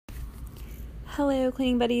Hello,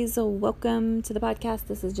 cleaning buddies. Welcome to the podcast.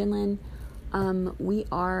 This is Jinlin. We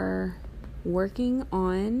are working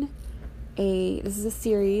on this is a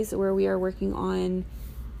series where we are working on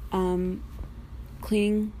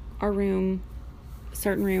cleaning our room,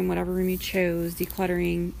 certain room, whatever room you chose,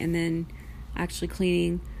 decluttering, and then actually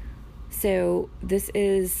cleaning. So this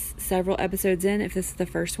is several episodes in. If this is the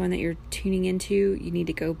first one that you're tuning into, you need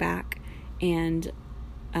to go back and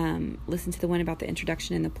listen to the one about the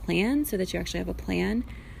introduction and the plan so that you actually have a plan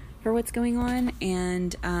for what's going on,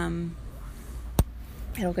 and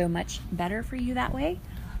it'll go much better for you that way.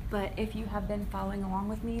 But if you have been following along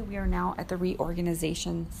with me, we are now at the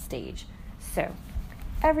reorganization stage. So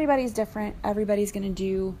everybody's different. Everybody's going to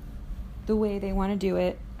do the way they want to do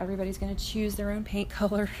it. Everybody's going to choose their own paint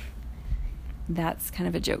color. That's kind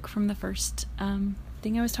of a joke from the first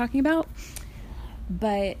thing I was talking about.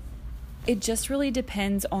 But it just really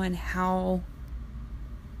depends on how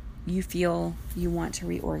you feel you want to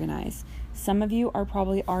reorganize. Some of you are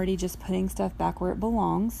probably already just putting stuff back where it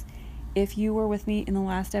belongs. If you were with me in the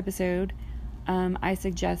last episode, I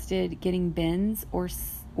suggested getting bins or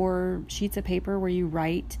sheets of paper where you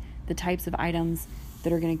write the types of items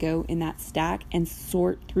that are going to go in that stack and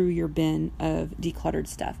sort through your bin of decluttered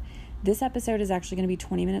stuff. This episode is actually going to be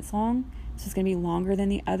 20 minutes long, so it's going to be longer than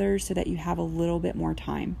the others so that you have a little bit more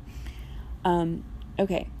time.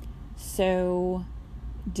 Okay, so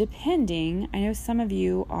depending, I know some of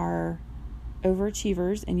you are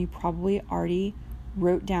overachievers and you probably already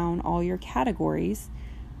wrote down all your categories.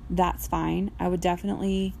 That's fine. I would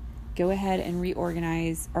definitely go ahead and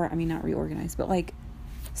reorganize, not reorganize, but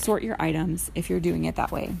sort your items if you're doing it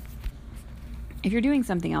that way. If you're doing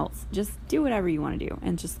something else, just do whatever you want to do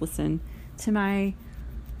and just listen to my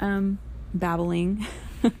babbling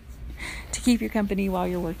to keep your company while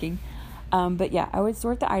you're working. But yeah, I would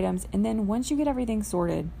sort the items, and then once you get everything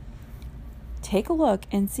sorted, take a look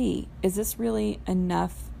and see, is this really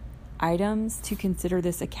enough items to consider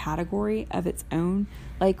this a category of its own?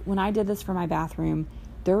 Like when I did this for my bathroom,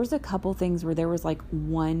 there was a couple things where there was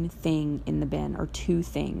one thing in the bin or two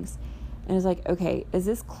things. And it's okay, is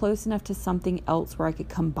this close enough to something else where I could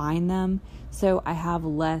combine them so I have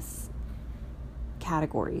less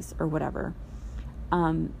categories or whatever?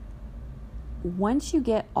 Once you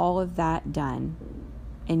get all of that done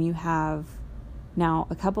and you have now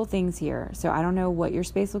a couple things here. So I don't know what your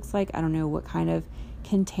space looks like. I don't know what kind of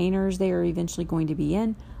containers they are eventually going to be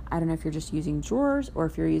in. I don't know if you're just using drawers or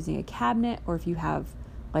if you're using a cabinet or if you have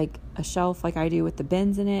a shelf like I do with the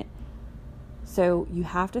bins in it. So you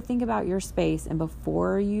have to think about your space, and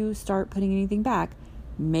before you start putting anything back,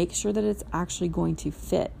 make sure that it's actually going to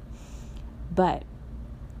fit. But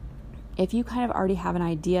if you kind of already have an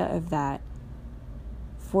idea of that,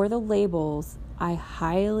 for the labels, I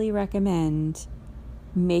highly recommend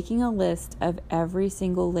making a list of every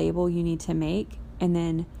single label you need to make and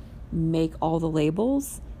then make all the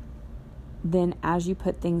labels. Then as you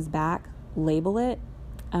put things back, label it.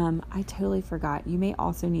 I totally forgot. You may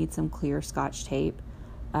also need some clear Scotch tape.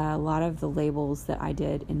 A lot of the labels that I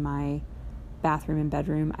did in my bathroom and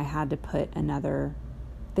bedroom, I had to put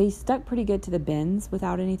they stuck pretty good to the bins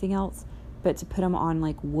without anything else. But to put them on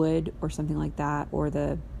wood or something like that, or I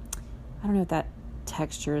don't know what that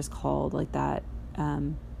texture is called, the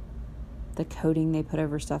coating they put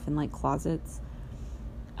over stuff in closets.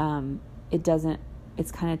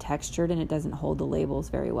 It's kind of textured and it doesn't hold the labels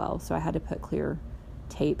very well. So I had to put clear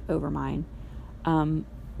tape over mine.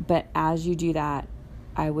 But as you do that,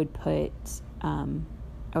 I would put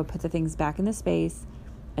the things back in the space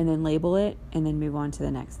and then label it and then move on to the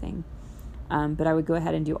next thing. But I would go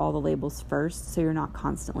ahead and do all the labels first, so you're not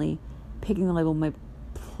constantly picking the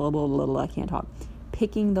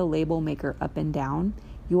picking the label maker up and down.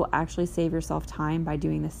 You will actually save yourself time by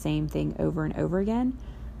doing the same thing over and over again,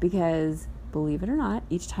 because believe it or not,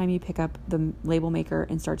 each time you pick up the label maker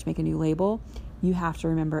and start to make a new label, you have to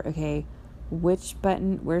remember, okay, which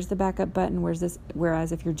button, where's the backup button, where's this?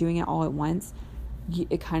 Whereas if you're doing it all at once,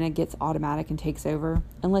 it kind of gets automatic and takes over,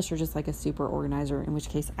 unless you're just a super organizer, in which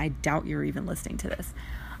case I doubt you're even listening to this.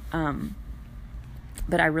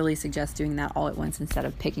 But I really suggest doing that all at once instead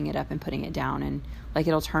of picking it up and putting it down, and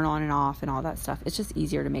it'll turn on and off and all that stuff. It's just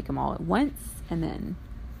easier to make them all at once and then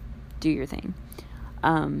do your thing.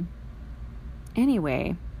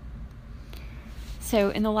 Anyway,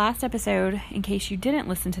 so in the last episode, in case you didn't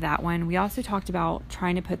listen to that one, we also talked about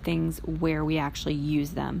trying to put things where we actually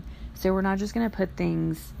use them. So we're not just going to put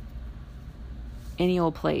things any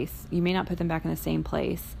old place. You may not put them back in the same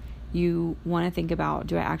place. You want to think about,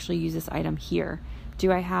 do I actually use this item here?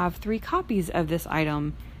 Do I have 3 copies of this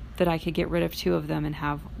item that I could get rid of 2 of them and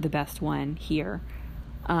have the best one here?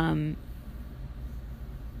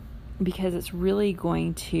 because it's really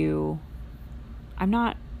going to, I'm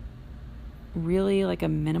not really like a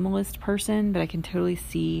minimalist person, but I can totally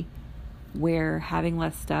see where having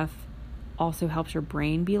less stuff also helps your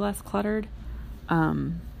brain be less cluttered.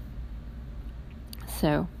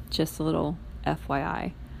 So just a little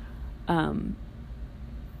FYI.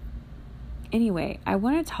 Anyway, I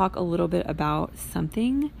want to talk a little bit about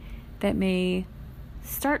something that may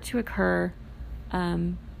start to occur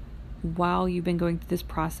while you've been going through this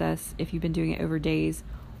process, if you've been doing it over days,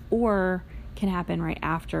 or can happen right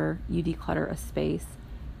after you declutter a space.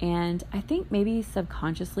 And I think maybe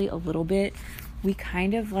subconsciously a little bit, we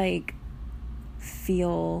kind of like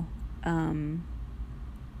feel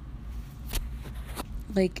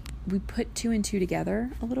like we put 2 and 2 together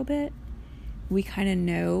a little bit. We kind of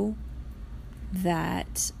know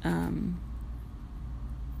that,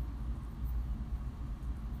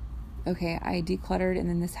 okay, I decluttered and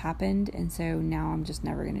then this happened, and so now I'm just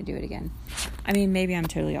never going to do it again. I mean, maybe I'm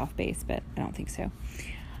totally off base, but I don't think so.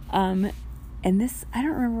 And this, I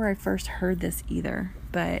don't remember where I first heard this either,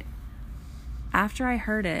 but after I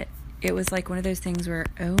heard it, it was like one of those things where,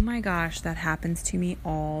 oh my gosh, that happens to me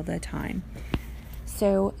all the time.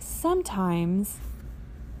 So sometimes,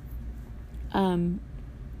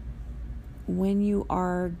 when you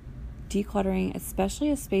are decluttering, especially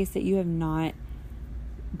a space that you have not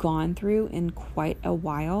gone through in quite a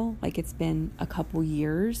while, like it's been a couple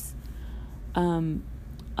years, a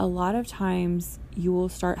lot of times you will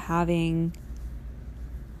start having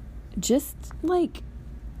just like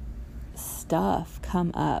stuff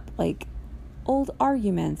come up, like old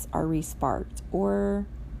arguments are re-sparked, or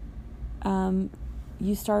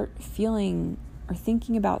you start feeling or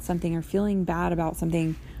thinking about something or feeling bad about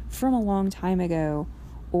something from a long time ago,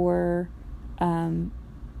 or and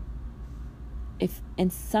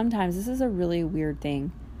sometimes, this is a really weird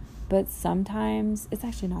thing, but sometimes it's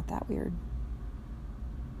actually not that weird.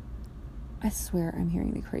 I swear I'm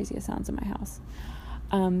hearing the craziest sounds in my house.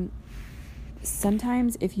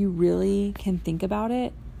 Sometimes if you really can think about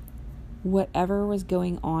it, whatever was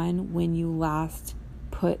going on when you last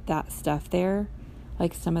put that stuff there,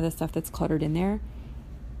 like some of the stuff that's cluttered in there,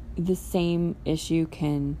 the same issue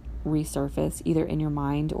can resurface either in your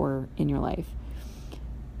mind or in your life.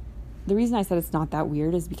 The reason I said it's not that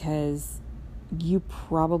weird is because you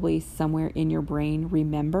probably somewhere in your brain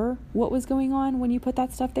remember what was going on when you put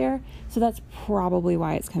that stuff there. So that's probably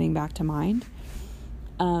why it's coming back to mind.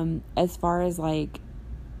 As far as like,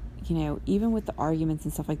 you know, even with the arguments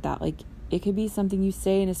and stuff like that, like it could be something you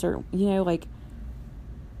say in a certain, you know, like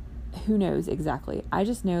who knows exactly. I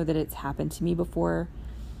just know that it's happened to me before,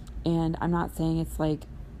 and I'm not saying it's like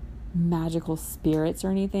magical spirits or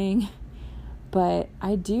anything, but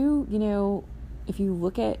I do, you know, if you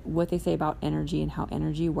look at what they say about energy and how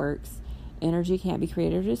energy works, energy can't be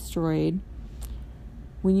created or destroyed.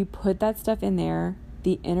 When you put that stuff in there,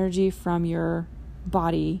 the energy from your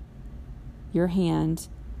body, your hand,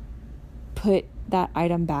 put that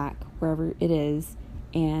item back wherever it is,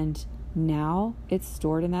 and now it's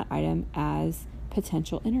stored in that item as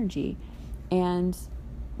potential energy. And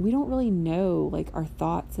we don't really know like our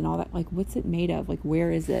thoughts and all that, like what's it made of, like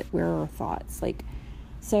where is it, where are our thoughts, like,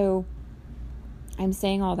 so I'm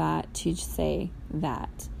saying all that to say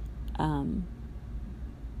that I'm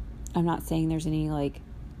not saying there's any like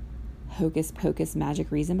hocus pocus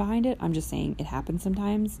magic reason behind it. I'm just saying it happens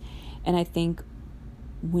sometimes. And I think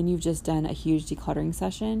when you've just done a huge decluttering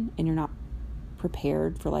session and you're not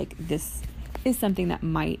prepared for like, this is something that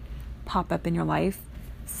might pop up in your life,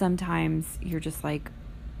 sometimes you're just like,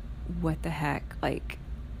 what the heck, like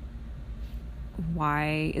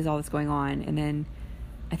why is all this going on? And then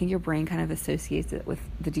I think your brain kind of associates it with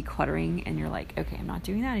the decluttering, and you're like, okay, I'm not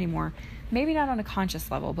doing that anymore. Maybe not on a conscious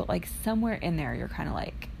level, but like somewhere in there you're kind of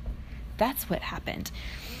like, that's what happened.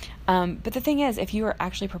 But the thing is, if you are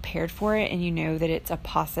actually prepared for it and you know that it's a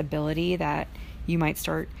possibility that you might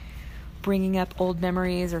start bringing up old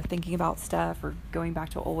memories or thinking about stuff or going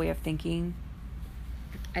back to an old way of thinking,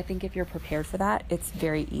 I think if you're prepared for that, it's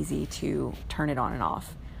very easy to turn it on and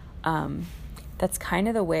off. That's kind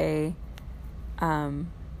of the way,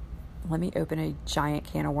 let me open a giant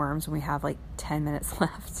can of worms when we have like 10 minutes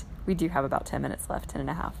left. We do have about 10 minutes left, 10 and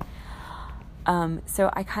a half. So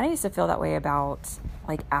I kind of used to feel that way about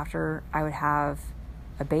like after I would have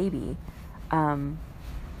a baby.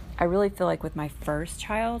 I really feel like with my first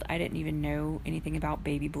child, I didn't even know anything about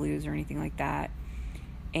baby blues or anything like that.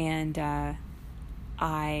 And,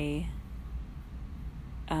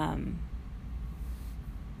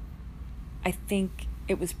 I think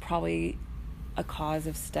it was probably a cause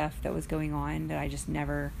of stuff that was going on that I just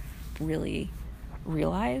never really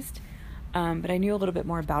realized. But I knew a little bit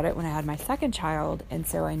more about it when I had my second child. And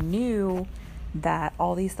so I knew that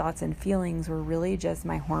all these thoughts and feelings were really just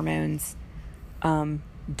my hormones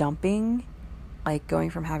dumping, like going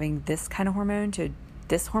from having this kind of hormone to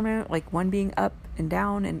this hormone, like one being up and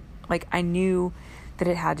down. And like I knew that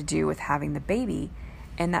it had to do with having the baby,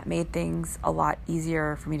 and that made things a lot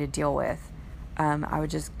easier for me to deal with. I would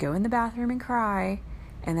just go in the bathroom and cry,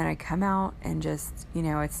 and then I'd come out and just,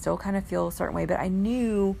 I'd still kind of feel a certain way, but I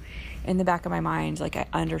knew in the back of my mind, like I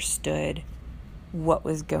understood what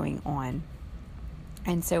was going on.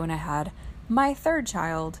 And so when I had my third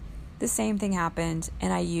child, the same thing happened,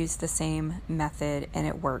 and I used the same method, and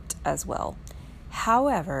it worked as well.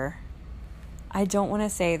 However, I don't want to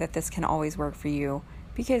say that this can always work for you,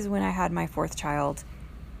 because when I had my fourth child,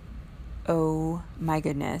 oh my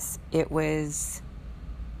goodness, it was,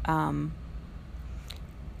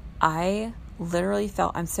 I literally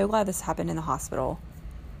felt, I'm so glad this happened in the hospital.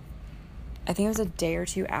 I think it was a day or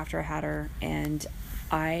two after I had her, and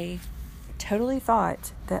I totally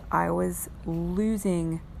thought that I was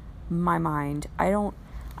losing my mind. I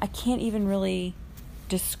can't even really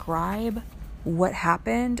describe what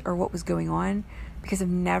happened or what was going on, because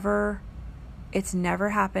it's never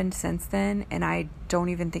happened since then, and I don't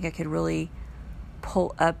even think I could really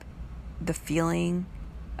pull up the feeling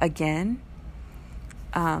again,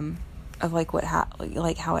 of like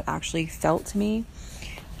how it actually felt to me.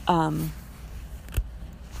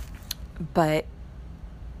 But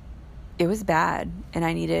it was bad, and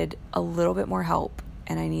I needed a little bit more help,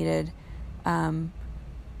 and I needed,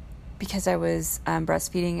 because I was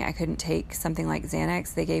breastfeeding, I couldn't take something like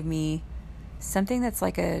Xanax. They gave me something that's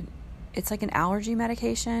it's like an allergy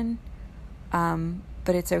medication,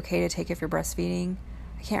 but it's okay to take if you're breastfeeding.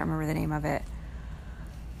 I can't remember the name of it.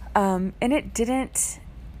 And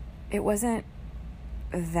it wasn't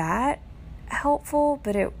that helpful,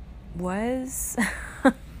 but it was.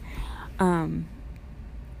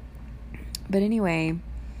 But anyway,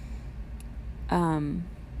 where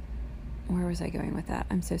was I going with that?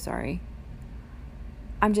 I'm so sorry.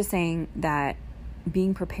 I'm just saying that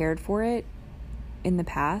being prepared for it in the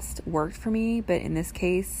past worked for me, but in this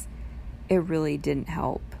case, it really didn't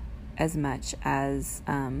help as much as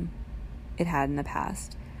it had in the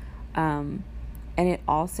past. And it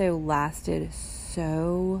also lasted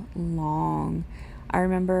so long. I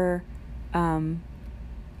remember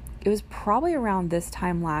it was probably around this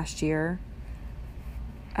time last year.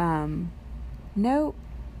 Nope.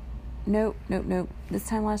 This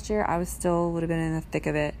time last year, I was still a little bit in the thick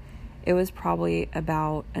of it. It was probably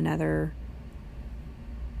about another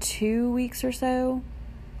 2 weeks or so.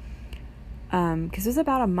 Because it was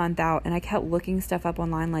about a month out, and I kept looking stuff up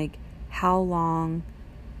online, like how long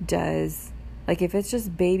does, like if it's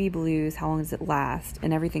just baby blues, how long does it last?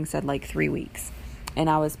 And everything said like 3 weeks. And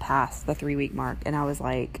I was past the 3-week mark, and I was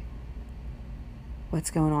like, what's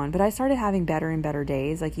going on? But I started having better and better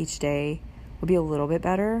days. Like each day would be a little bit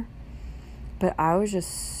better. But I was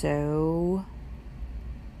just it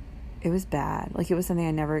was bad. Like it was something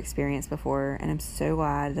I never experienced before. And I'm so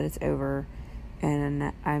glad that it's over.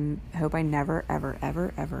 And I hope I never, ever,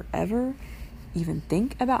 ever, ever, ever even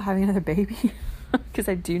think about having another baby. Because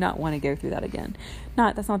I do not want to go through that again.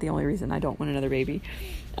 That's not the only reason I don't want another baby.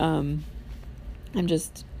 I'm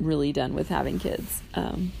just really done with having kids.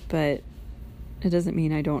 But it doesn't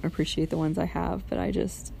mean I don't appreciate the ones I have, but I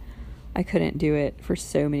couldn't do it for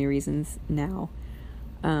so many reasons now.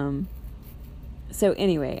 So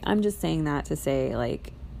anyway, I'm just saying that to say,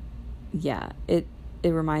 like, yeah, it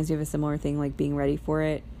reminds me of a similar thing, like being ready for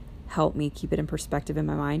it helped me keep it in perspective in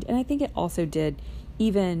my mind. And I think it also did,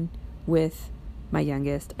 even with my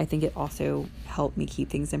youngest, I think it also helped me keep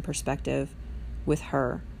things in perspective with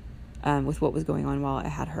her, with what was going on while I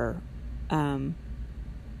had her.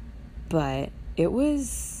 But it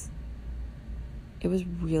was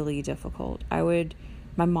really difficult.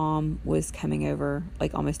 My mom was coming over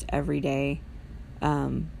like almost every day,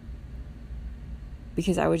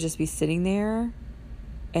 because I would just be sitting there,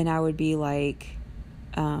 and I would be like,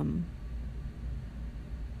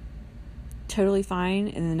 totally fine.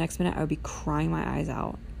 And the next minute I would be crying my eyes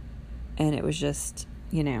out, and it was just,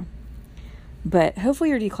 but hopefully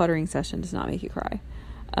your decluttering session does not make you cry.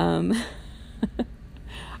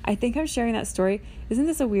 I think I'm sharing that story. Isn't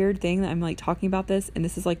this a weird thing that I'm like talking about this, and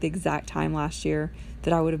this is like the exact time last year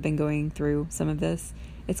that I would have been going through some of this?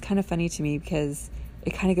 It's kind of funny to me because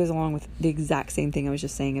it kind of goes along with the exact same thing I was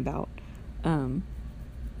just saying about,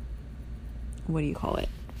 what do you call it?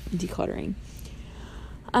 Decluttering.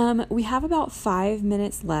 We have about 5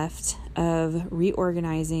 minutes left of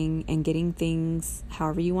reorganizing and getting things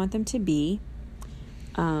however you want them to be.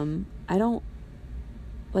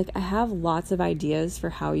 like, I have lots of ideas for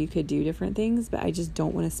how you could do different things, but I just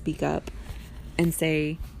don't want to speak up and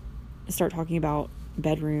start talking about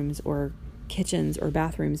bedrooms or kitchens or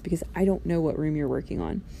bathrooms because I don't know what room you're working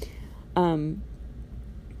on.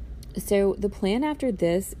 So the plan after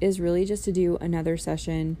this is really just to do another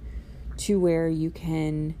session to where you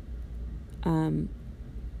can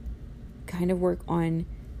kind of work on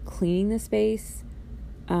cleaning the space.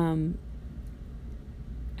 I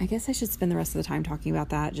guess I should spend the rest of the time talking about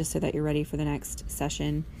that just so that you're ready for the next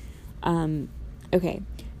session. Okay,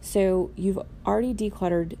 so you've already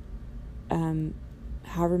decluttered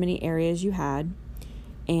however many areas you had,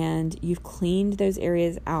 and you've cleaned those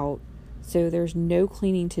areas out, so there's no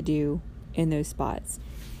cleaning to do in those spots.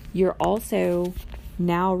 You're also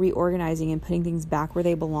now reorganizing and putting things back where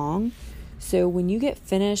they belong. So when you get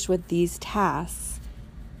finished with these tasks,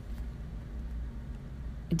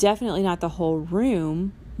 definitely not the whole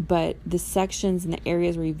room, but the sections and the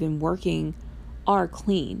areas where you've been working are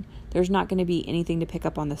clean. There's not going to be anything to pick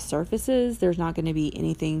up on the surfaces. There's not going to be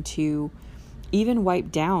anything to even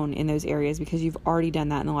wipe down in those areas because you've already done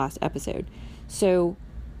that in the last episode. So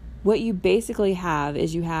what you basically have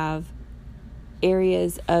is you have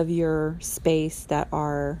areas of your space that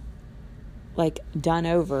are like done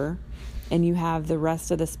over, and you have the rest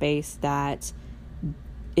of the space that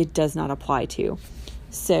it does not apply to.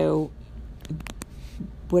 So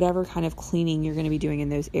whatever kind of cleaning you're going to be doing in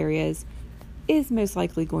those areas is most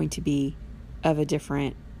likely going to be of a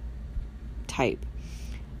different type.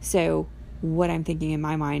 So what I'm thinking in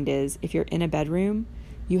my mind is if you're in a bedroom,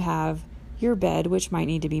 you have your bed, which might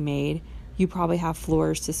need to be made. You probably have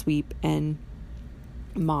floors to sweep and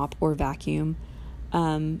mop or vacuum.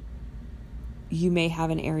 You may have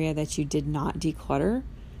an area that you did not declutter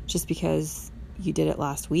just because you did it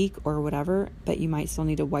last week or whatever, but you might still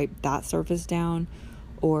need to wipe that surface down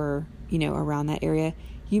or, around that area.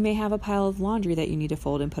 You may have a pile of laundry that you need to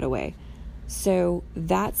fold and put away. So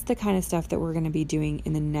that's the kind of stuff that we're going to be doing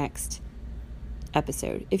in the next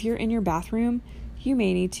episode. If you're in your bathroom, you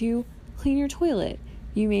may need to clean your toilet.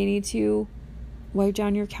 You may need to wipe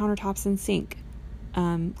down your countertops and sink,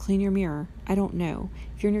 clean your mirror. I don't know.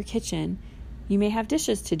 If you're in your kitchen, you may have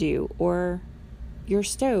dishes to do, or your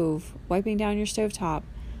stove, wiping down your stovetop,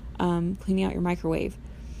 cleaning out your microwave.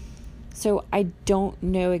 So I don't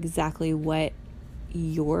know exactly what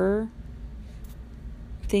your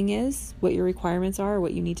thing is, what your requirements are,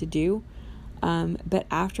 what you need to do. But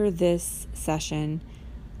after this session,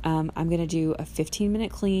 I'm going to do a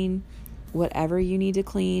 15-minute clean, whatever you need to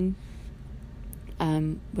clean,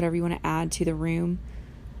 whatever you want to add to the room.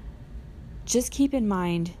 Just keep in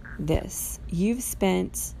mind this. You've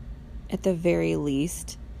spent, at the very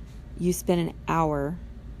least, you spent an hour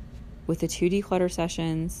with the 2 declutter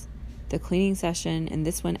sessions, the cleaning session, and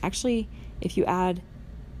this one. Actually, if you add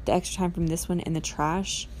the extra time from this one and the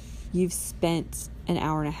trash, you've spent an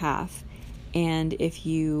hour and a half. And if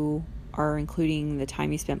you are including the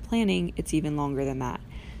time you spent planning, it's even longer than that.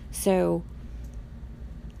 So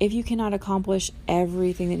if you cannot accomplish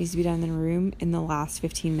everything that needs to be done in the room in the last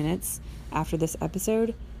 15 minutes after this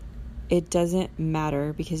episode, it doesn't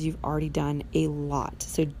matter because you've already done a lot.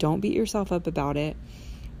 So don't beat yourself up about it,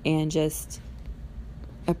 and just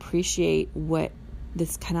appreciate what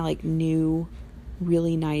this kind of like new,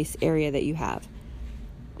 really nice area that you have.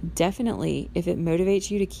 Definitely, if it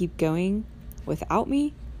motivates you to keep going without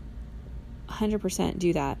me, 100%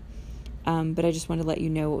 do that. But I just wanted to let you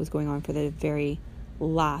know what was going on for the very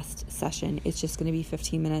last session. It's just going to be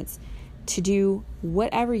 15 minutes to do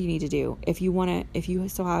whatever you need to do. If you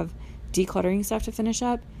still have decluttering stuff to finish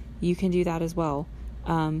up, you can do that as well.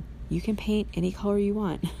 You can paint any color you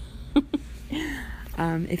want.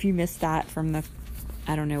 If you missed that from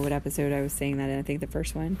I don't know what episode I was saying that in, I think the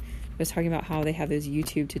first one, I was talking about how they have those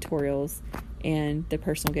YouTube tutorials, and the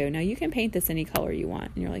person will go, now you can paint this any color you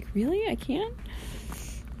want. And you're like, really? I can't?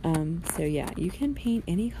 So yeah, you can paint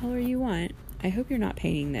any color you want. I hope you're not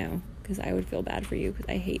painting though, because I would feel bad for you because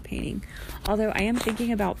I hate painting. Although I am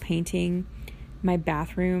thinking about painting my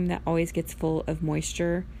bathroom that always gets full of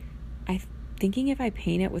moisture. I'm thinking if I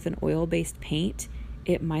paint it with an oil-based paint,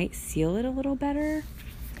 it might seal it a little better.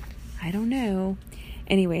 I don't know.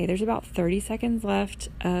 Anyway, there's about 30 seconds left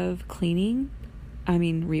of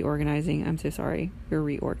reorganizing. I'm so sorry. We're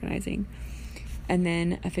reorganizing. And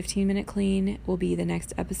then a 15-minute clean will be the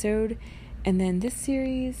next episode. And then this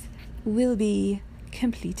series will be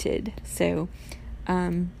completed. So,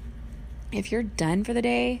 if you're done for the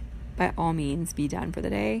day, by all means, be done for the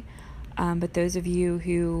day. But those of you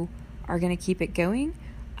who are going to keep it going,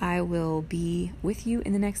 I will be with you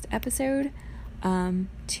in the next episode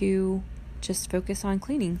to just focus on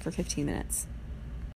cleaning for 15 minutes.